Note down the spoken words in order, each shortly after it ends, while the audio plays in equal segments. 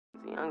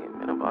youngin',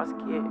 been a boss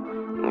kid.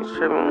 Niggas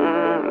trippin',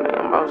 man,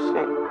 about shit. I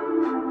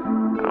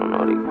don't know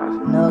what it cost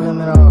me. No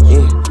limit on.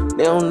 Yeah,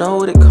 they don't know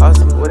what it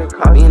cost me.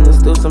 I be in the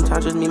stew,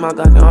 sometimes just me, my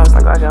Glock and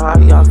Austin. I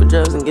be off for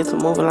drugs and get to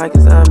moving like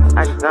a zombie.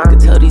 I can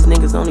tell these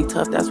niggas only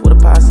tough, that's what a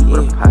posse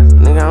is.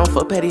 Nigga, I don't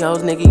fuck petty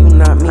hoes, nigga, you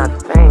not me.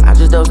 I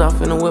just dozed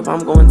off in the whip,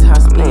 I'm going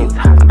top speed.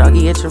 My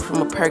doggy itching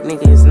from a perk,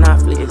 nigga, it's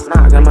not flea.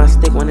 I got my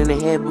stick one in the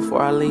head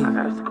before I leave.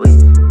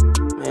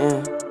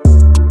 Man,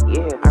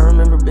 yeah, I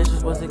remember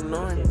bitches was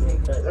ignoring me.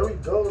 There we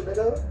go,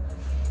 nigga.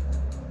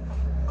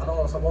 I don't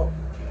know what's up. What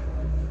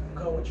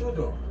you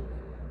doing?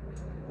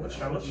 What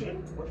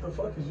the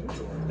fuck is you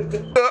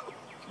doing?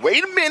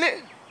 Wait a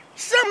minute.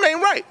 Something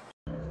ain't right.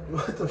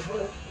 What the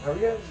fuck? Are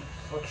we at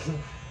fucking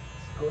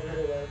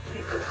square?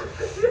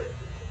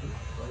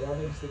 Y'all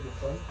niggas thinking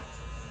fun?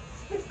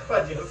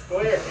 Cause you're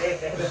square.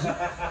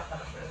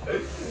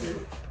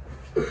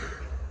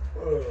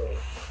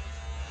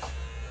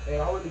 Hey, I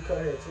already cut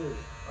hair too.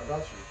 I got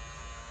you.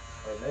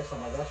 Alright, next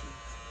time I got you.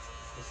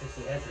 This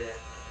is Hector.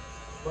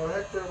 Bro,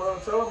 Hector, bro,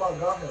 tell him I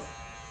got him.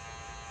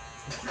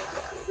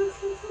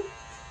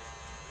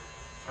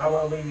 I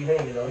won't leave you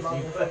hanging though. I'm not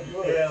gonna fuck you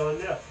up. Yeah, well,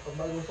 yeah. I'm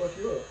not gonna fuck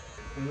you up.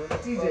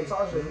 TJ,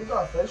 Tasha, you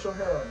got facial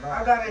hair or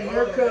not? I got a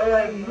haircut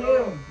like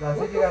him. Nah,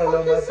 TJ got a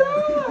little mustache.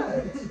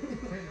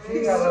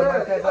 TJ got a little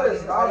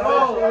mustache. I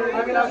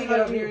can also get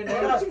up here and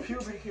there. That's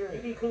pubic hair.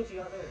 You need coochie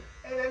on there.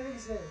 Hey, that nigga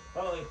said.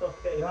 Oh,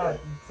 okay. Nah,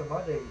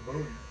 Samante is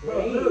booty.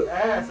 Bro, look.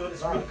 Ass with a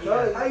streaky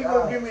ass. How you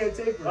gonna give me a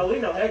taper? Oh, we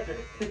know Hector.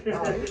 How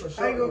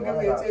you gonna give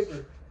me a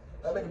taper?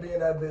 That nigga be in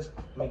that bitch.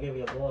 Let me give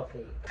you a blow up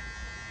fade.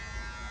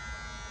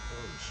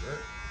 Holy shit.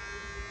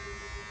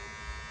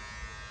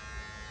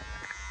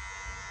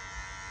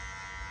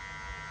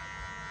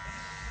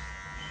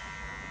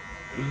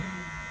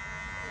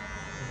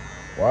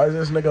 Why is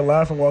this nigga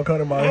laughing while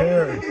cutting my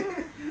hair? See,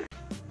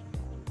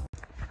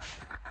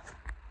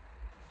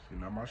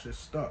 now my shit's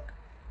stuck.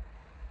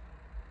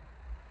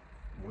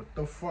 What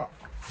the fuck?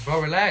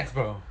 Bro, relax,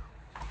 bro.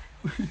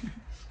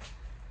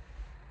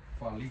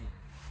 Falling.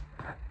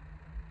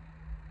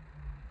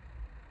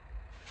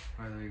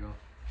 Alright, there you go.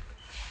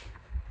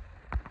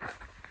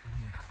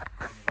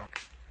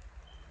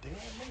 Damn,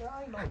 nigga,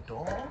 I ain't no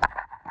dog.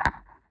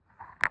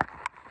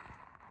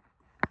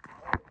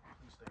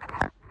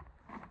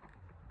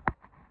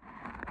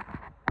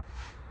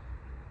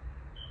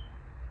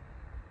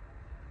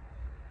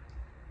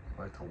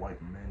 Like to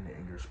wipe men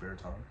in your spare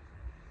time?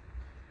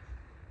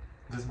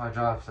 This is my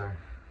job, sir.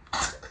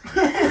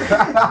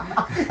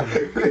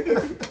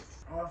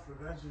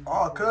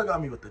 Oh, Cuz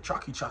got me with the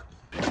Chucky. Damn!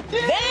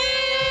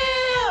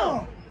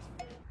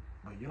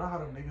 But you know how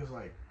them niggas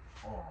like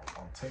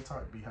on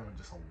TikTok be having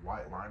just a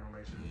white line on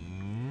their shit?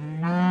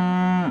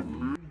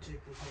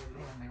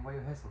 Why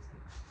your hair so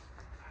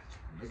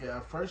stiff? Nigga,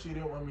 at first you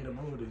didn't want me to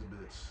move this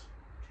bitch.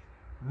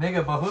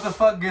 Nigga, but who the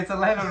fuck gets a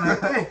line on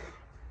that?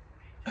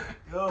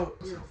 Yo,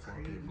 yeah,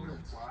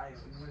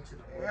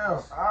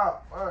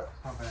 fuck.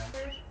 My bad.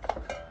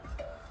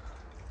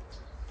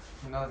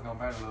 You know it's gonna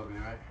burn a little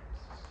bit, right?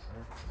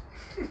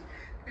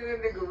 And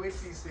that nigga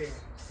Witchy said,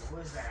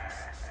 what's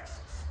that?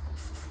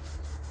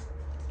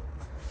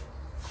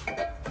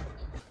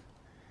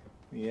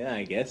 Yeah,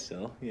 I guess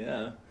so.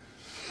 Yeah.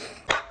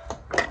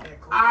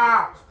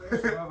 Ah! I'm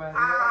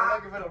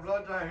looking for the blow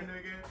dry,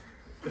 nigga.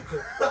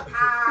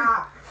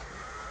 Ah!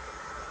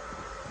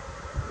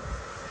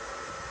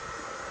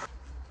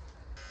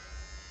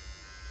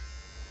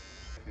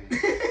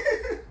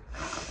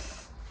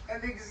 That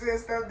nigga said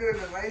stop doing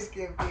the light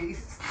skin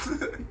piece.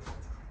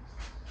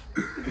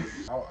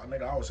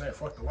 Nigga, I was saying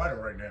fuck the lighter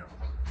right now.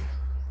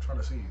 I'm trying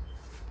to see.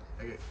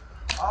 Nigga,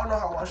 I don't know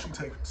how long she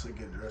takes to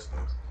get dressed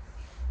though.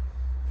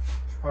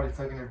 She's probably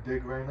taking her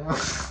dick right now.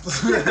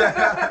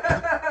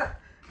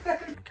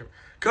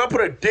 Come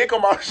put a dick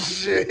on my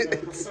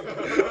shit.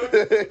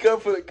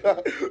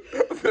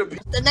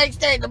 The next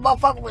day, the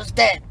motherfucker was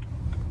dead.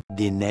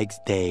 The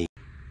next day.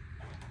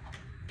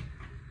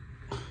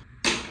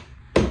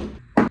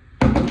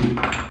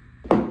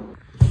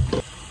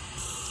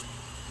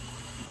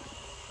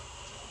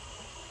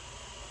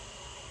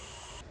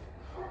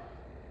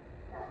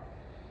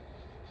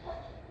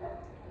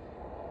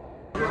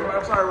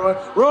 I'm sorry, Roy.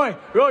 Roy.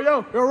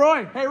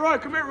 Hey, Roy,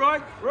 come here, Roy.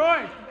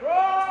 Roy.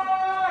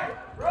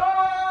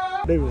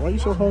 David, why you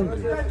so hungry?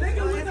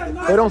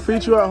 They don't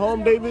feed you at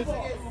home, David?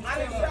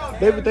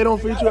 David, they don't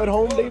feed you at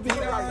home, David?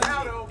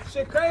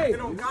 Shit crazy.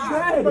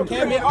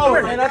 Can't be. Oh,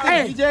 man, I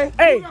think DJ.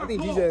 Hey, I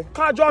think DJ. What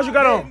kind of drawers you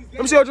got on?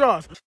 Let me see your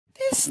drawers.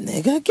 This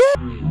nigga get.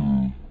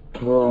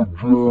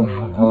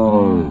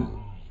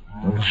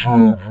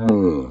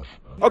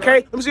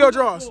 Okay, let me see your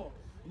drawers. Let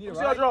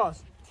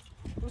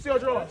me see your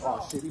drawers. Oh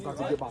shit, he about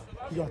to get me.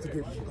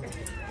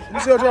 Let me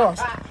see your drawers.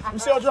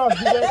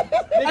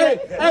 DJ.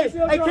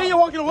 Hey, Kenya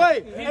walking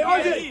away. Hey,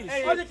 RJ,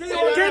 Kenya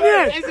walking away.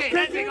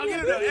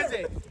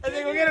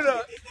 Go get it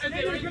up. Go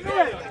get it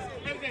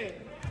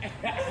up.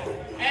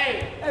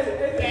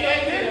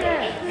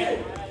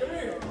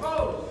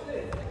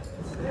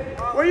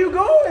 Where you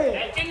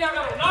going? Kenya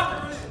got a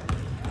knocker.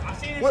 I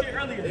seen this shit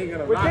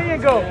earlier. Where Kenya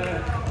go?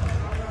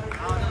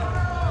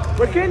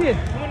 Where Kenyon?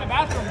 I'm in the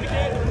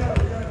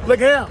bathroom. Look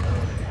at him.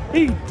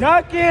 He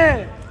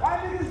ducking. Why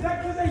niggas duck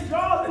because they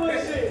draw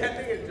bullshit? That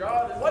nigga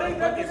draw. What they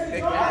ducking?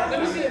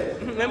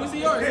 Let me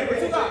see yours.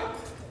 What you got?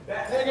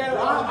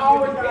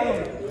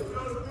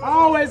 I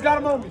always got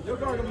him on me.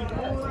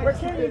 Where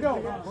Kenyon go?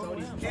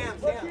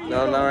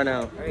 No, not right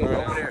now.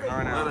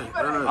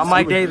 I'm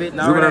Mike David.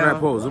 Zoom it on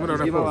that pole. Zoom it on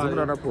that pole. Zoom it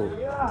on that pole.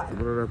 Zoom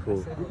it on that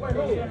pole.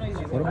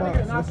 What about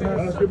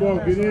basketball?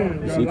 Get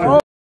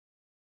in.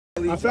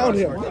 I found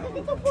him.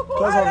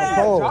 Cause on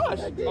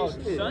the pole.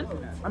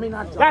 I mean,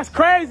 that's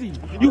crazy.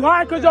 You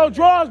hard because your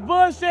drawers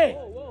bullshit.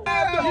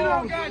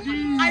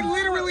 I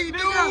literally do.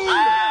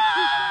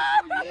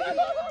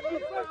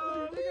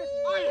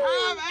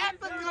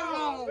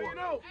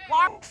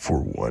 For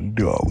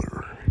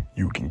 $1,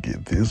 you can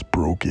get this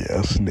broke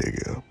ass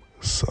nigga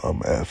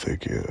some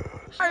ethic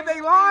ass. Are they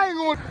lying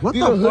on? What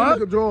the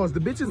fuck? Drawers. The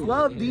bitches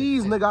love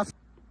these, nigga.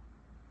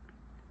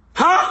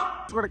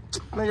 Huh?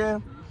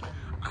 Nigga.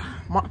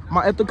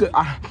 My ethical,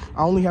 I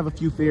only have a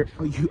few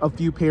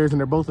pairs and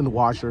they're both in the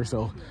washer,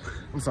 so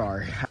I'm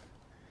sorry.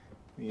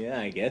 Yeah,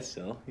 I guess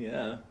so.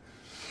 Yeah.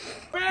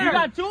 You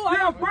got two? I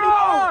got bro!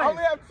 I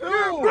only have two.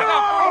 Bro!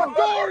 I'm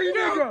sorry,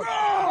 nigga.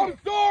 I'm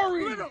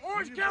sorry. You live in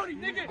Orange County,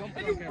 nigga,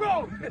 and you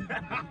bro.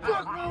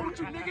 Fuck wrong with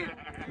you, nigga?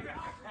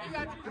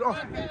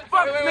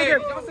 Fuck, nigga.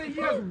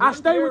 I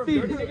stay with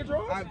these.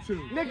 I have two.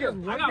 Nigga,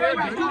 I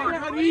got two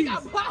pair of these.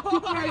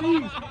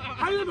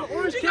 How you live in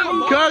Orange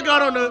County? Cuz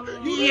got on the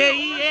yeah.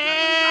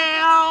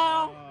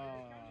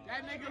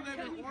 That nigga live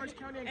in Orange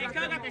County. Hey, I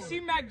got the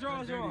C-Mac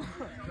drawers on.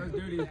 That's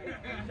dirty.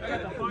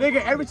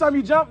 Nigga, every time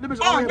you jump, them is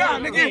Oh, nah,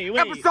 nigga.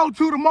 Episode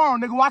 2 tomorrow,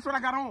 nigga. Watch what I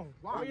got on.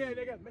 Oh, yeah,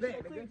 nigga.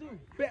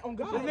 Bet on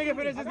God. This nigga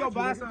finna just go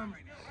buy some.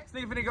 This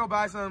nigga finna go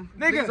buy some.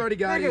 Niggas already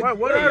got it.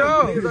 What are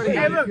those?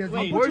 Hey, look.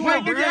 Where's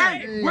your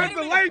brand? Where's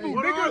the label,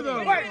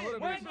 nigga? Wait.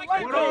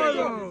 What are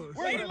those?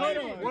 Wait a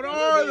minute. What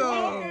are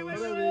those?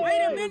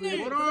 Wait a minute.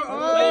 What are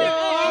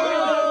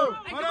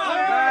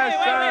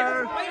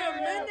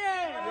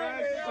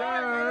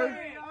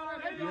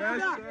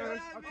Yes, sir.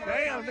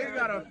 Damn, nigga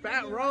got a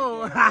fat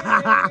roll.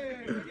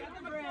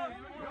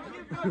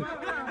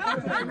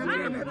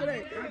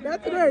 Not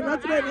today.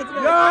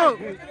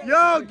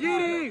 Yo,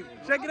 get him.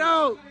 Check it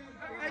out.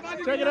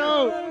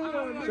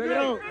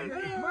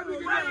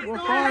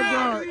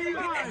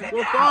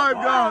 What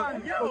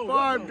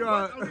 5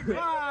 got?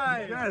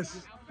 Yes.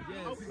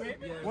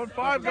 What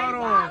 5 got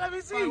on? Let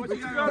me see. What's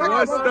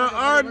the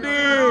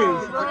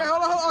undies?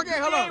 Okay,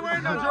 hold on. He ain't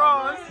wearing no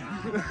drawers.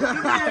 Hey,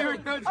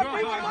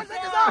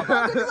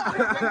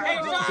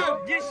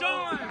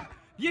 Sean.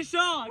 Get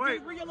Sean.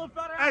 Wait. Bring your little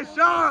fat ass. Hey,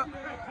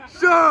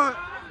 Sean.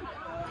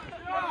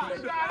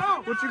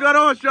 What you got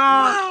on,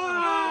 Sean?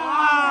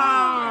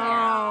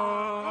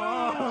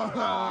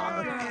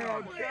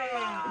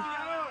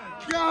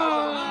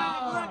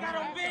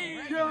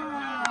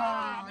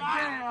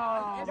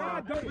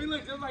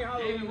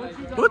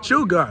 What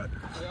you got?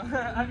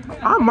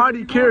 I'm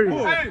mighty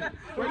curious.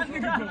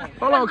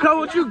 Hold on, cuz,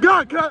 what you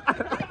got, cuz?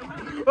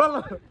 Hold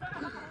on.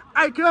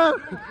 Hey, cuz.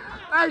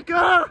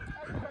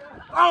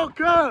 Oh,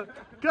 cuz.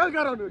 Cuz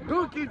got on the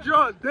dookie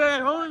drawers,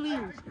 dead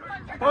homies.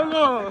 Hold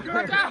on.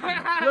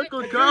 Look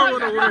what cuz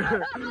wanna wear.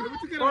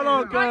 Hold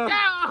on, cuz.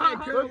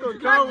 Look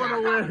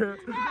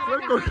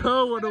what cuz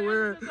wanna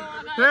wear.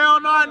 Hell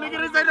no, nigga,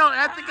 this ain't no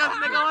ethicus,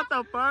 nigga. What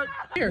the fuck?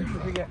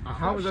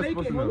 How was that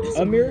supposed to know?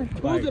 Amir?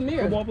 Who's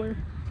Amir? Football player?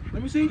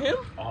 Let me see. Him?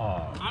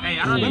 Hey,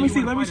 Let me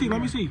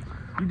see.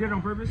 You did it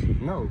on purpose?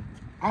 No.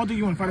 I don't think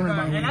you want to fight him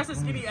about And that's a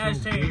skinny ass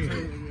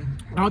chain.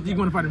 I don't think you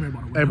want to fight him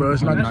about it. Hey, bro,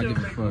 it's not I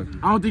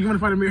don't think you want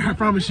to fight Amir. I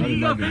promise you.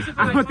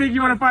 I don't think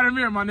you want to fight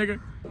Amir, my nigga.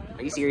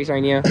 Are you serious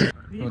right now?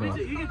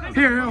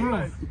 Here, hold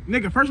on.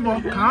 Nigga, first of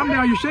all, calm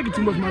down. You're shaking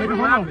too much, my nigga.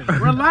 Hold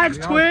on. Relax,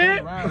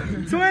 twin.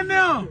 Twin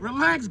now.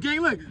 Relax,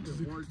 gang. Look.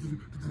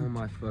 Oh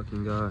my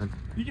fucking god.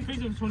 You can fix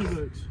it for 20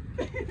 bucks.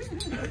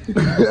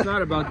 It's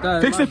not about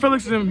that. Fix it,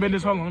 Felix, and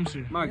business. Hold on, let me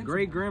see. My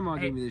great grandma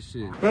gave me this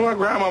shit. Man, my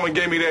grandmama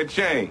gave me that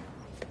chain.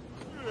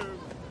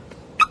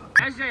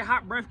 Actually,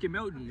 hot breath can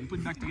melt you. You put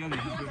it back together.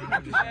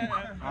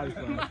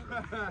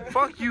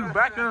 Fuck you.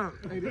 Back up.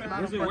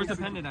 Where's the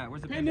pendant at?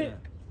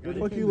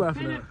 Fuck you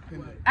laughing at?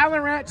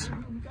 Allen wrench.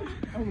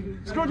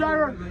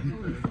 Screwdriver.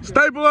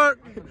 Stapler.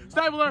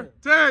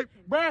 Tape.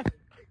 Breath.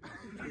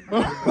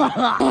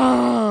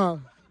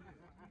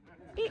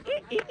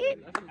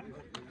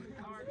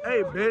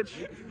 Hey, bitch.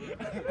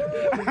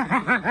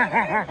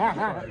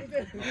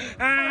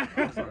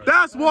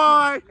 That's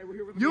why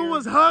you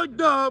was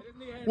hugged up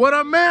with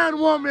a man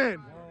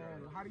woman.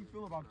 How do you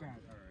feel about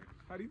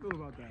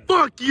that?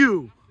 Fuck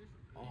you.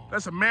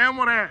 That's a man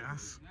with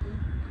ass.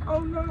 Oh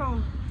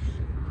no.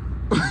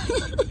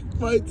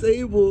 My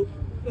table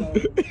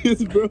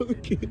is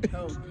broken.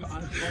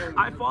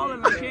 I fall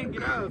and I can't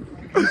get up.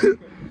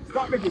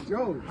 Stop making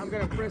jokes. I'm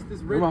gonna press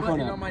this red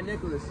button on my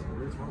necklace.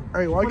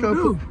 Hey, why can't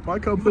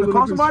put it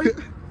call up somebody?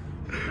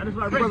 That is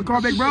my Brother, Reggie.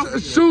 call back, bro.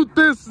 Shoot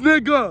this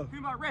nigga.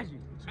 Think about Reggie.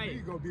 Hey,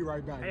 You gonna be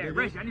right back.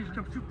 Reggie, I need you to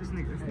come shoot this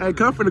nigga. Hey,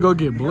 come finna go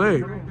get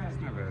Blake.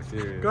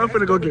 I'm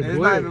finna go get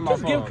Glenn.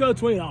 Just give Cub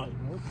 $20.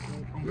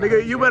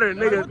 Nigga,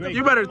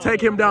 you better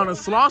take him down to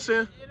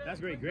Slauson. That's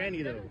great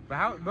granny though. But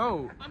how?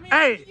 No.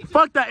 Hey,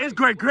 fuck that. It's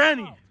great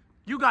granny.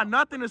 You got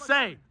nothing to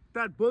say.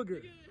 That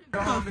booger.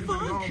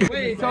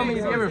 Wait, tell me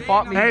if you ever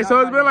fought me. Hey, so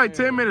it's been like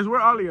 10 minutes. Where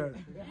Ollie at?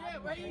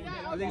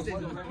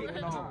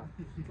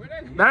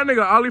 That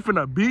nigga Ollie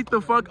finna beat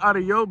the fuck out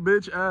of your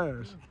bitch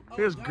ass.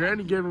 His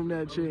granny gave him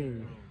that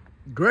chain.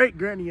 Great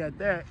granny at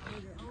that.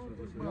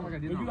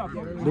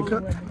 The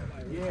cut.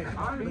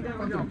 Ollie,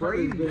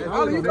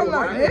 you coming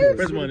out here?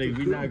 First one, nigga,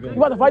 we not going. You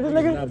about to fight this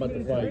nigga? Not about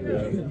to fight,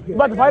 bro. You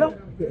about to fight him?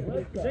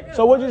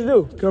 So what'd you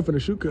do? Come for the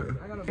shoe cut.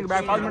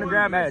 Back, I was gonna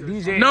grab at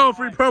DJ. No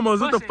free promos.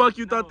 What the fuck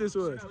you thought this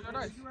was?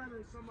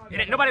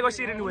 Nobody gonna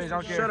see it anyways. I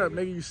don't care. Shut up,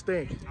 nigga. You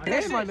stink.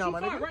 Hand right now, my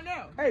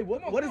nigga. Hey,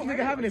 what is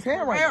nigga having his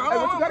hand right now? Hey,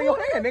 what you got in your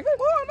hand, nigga?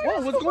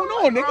 Whoa, what's going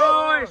on, nigga?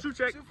 Oh, wait, shoot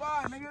check.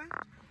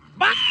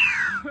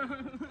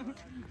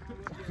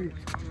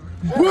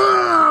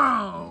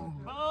 Wow!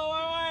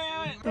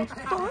 The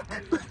fuck?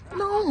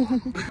 No.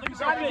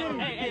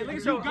 Hey, look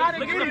at you.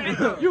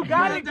 You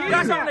got it. You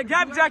got something to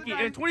Gap Jacket.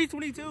 In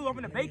 2022, I'm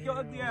gonna bake your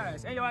ugly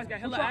ass. And your ass got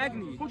hella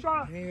acne.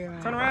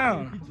 Turn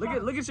around.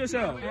 Look at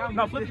yourself.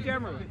 No, flip the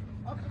camera.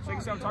 Check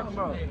yourself talking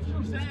about.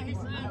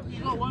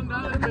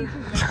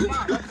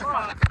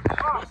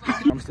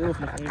 I'm still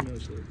from the female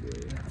shit.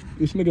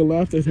 This nigga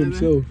laughed at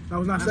himself. That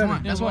was not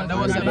 7. That was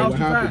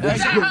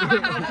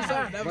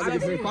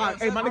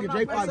Hey, my nigga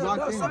J5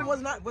 locked in.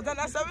 Was that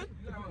not 7?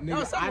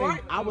 Nigga,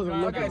 I wasn't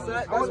looking. Okay, so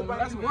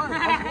that's 1.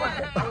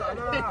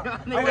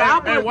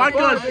 Hey, why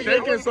cuz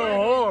shaking so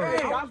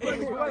hard?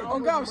 Oh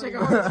God, I'm shaking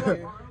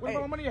hard. What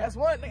about money? That's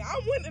 1. Nigga,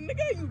 I'm winning.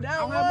 Nigga, you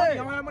down. I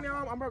don't have money.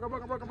 I'm broke.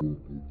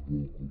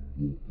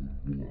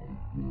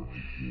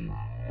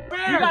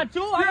 You got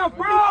 2? I got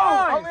 4. I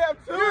only have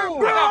 2.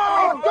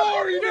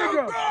 Sorry,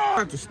 nigga. I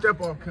have to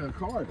step off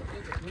card.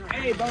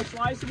 Hey, bro,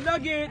 slice some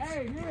nuggets.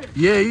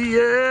 Yeah.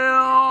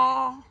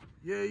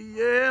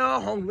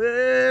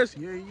 Homeless.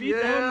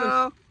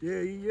 Yeah.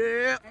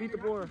 Feed the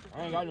poor.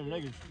 I ain't got no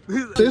niggas.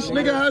 This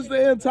nigga has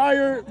the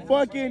entire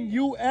fucking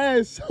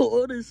U.S.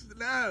 on his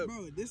snap.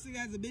 Bro, this nigga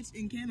has a bitch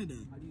in Canada.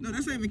 No,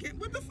 that's not even Canada.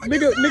 What the fuck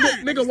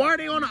Nigga, why are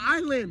they on an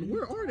island?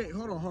 Where are they?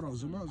 Hold on.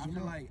 Zoom out.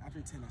 Like,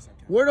 after 10 or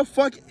something. Where the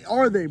fuck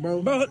are they,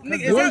 bro?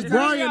 Where's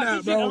Brian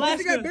at, bro?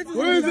 Where's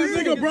this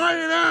nigga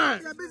Brian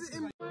at?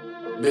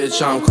 Bitch,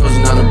 I'm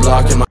cruising down the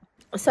block in my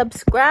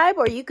Subscribe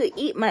or you could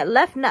eat my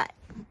left nut.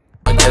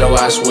 ghetto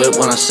ass whip.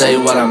 When I say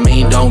what I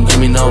mean, don't give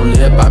me no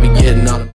lip. I be getting on